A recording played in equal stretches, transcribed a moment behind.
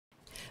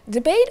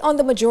Debate on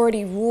the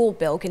Majority Rule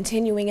bill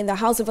continuing in the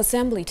House of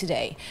Assembly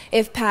today.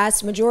 If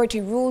passed,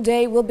 Majority Rule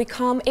Day will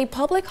become a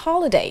public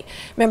holiday.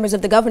 Members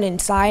of the governing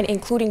side,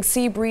 including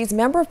Seabreeze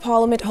Member of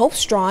Parliament Hope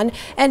Strawn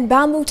and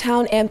Bamboo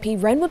Town MP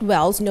Renwood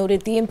Wells,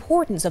 noted the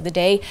importance of the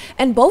day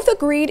and both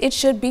agreed it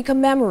should be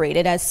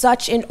commemorated as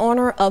such in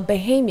honor of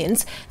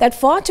Bahamians that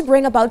fought to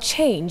bring about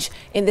change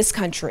in this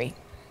country.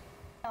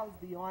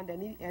 Beyond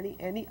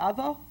any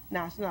other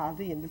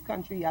nationality in this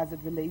country as it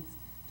relates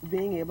to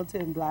being able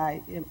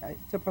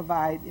to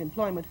provide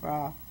employment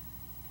for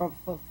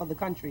the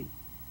country.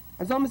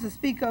 And so, Mr.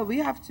 Speaker, we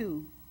have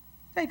to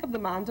take up the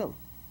mantle.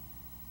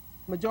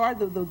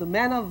 The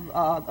men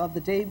of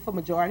the day for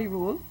majority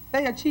rule,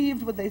 they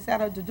achieved what they set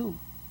out to do.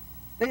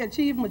 They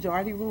achieved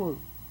majority rule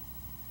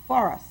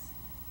for us.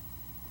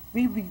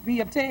 We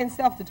obtained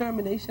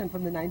self-determination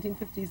from the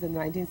 1950s and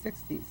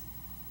 1960s.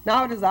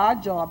 Now it is our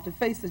job to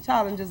face the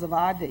challenges of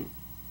our day,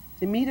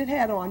 to meet it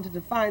head on, to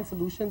define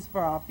solutions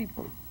for our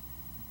people.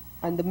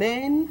 And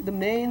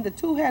the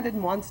two-headed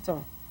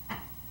monster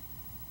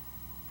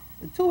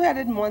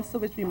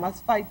which we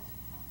must fight,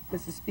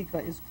 Mr. Speaker,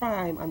 is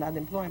crime and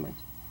unemployment.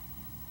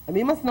 And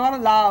we must not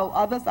allow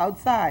others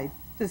outside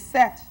to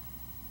set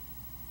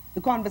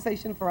the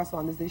conversation for us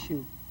on this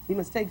issue. We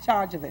must take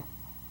charge of it.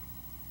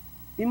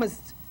 We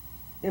must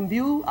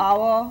imbue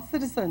our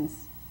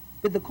citizens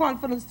with the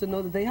confidence to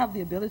know that they have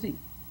the ability.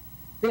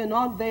 They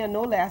are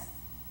no less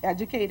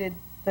educated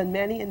than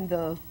many in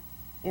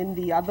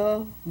the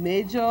other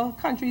major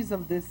countries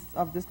of this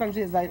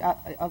country,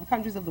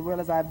 countries of the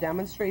world, as I have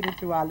demonstrated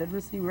through our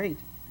literacy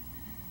rate.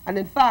 And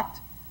in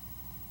fact,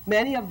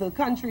 many of the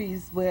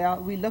countries where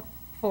we look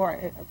for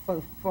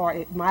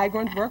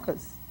migrant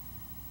workers,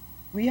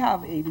 we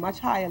have a much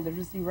higher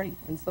literacy rate,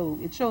 and so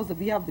it shows that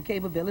we have the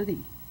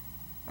capability.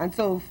 And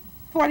so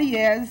 40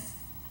 years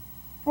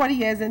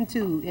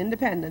into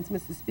independence,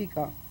 Mr.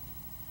 Speaker,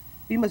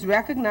 we must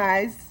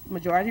recognize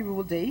Majority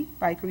Rule Day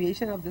by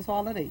creation of this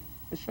holiday.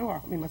 For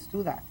sure, we must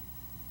do that.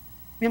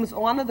 We must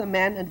honor the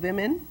men and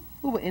women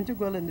who were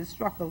integral in this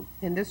struggle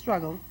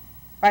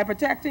by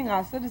protecting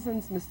our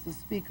citizens, Mr.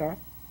 Speaker,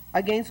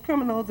 against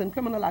criminals and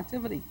criminal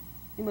activity.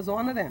 We must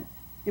honor them.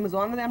 We must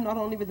honor them not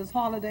only with this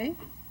holiday,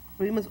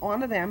 but we must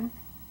honor them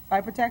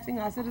by protecting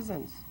our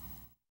citizens.